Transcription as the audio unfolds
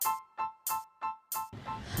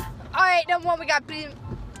Alright, number 1, we got B.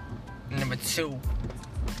 Number 2,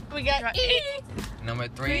 We got E. number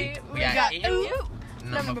 3, We got U.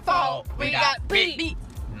 Number 4, we got B.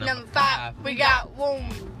 Number 5, we got Womb.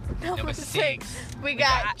 Number 6, we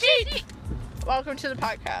got G. Welcome to the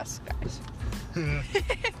podcast, guys.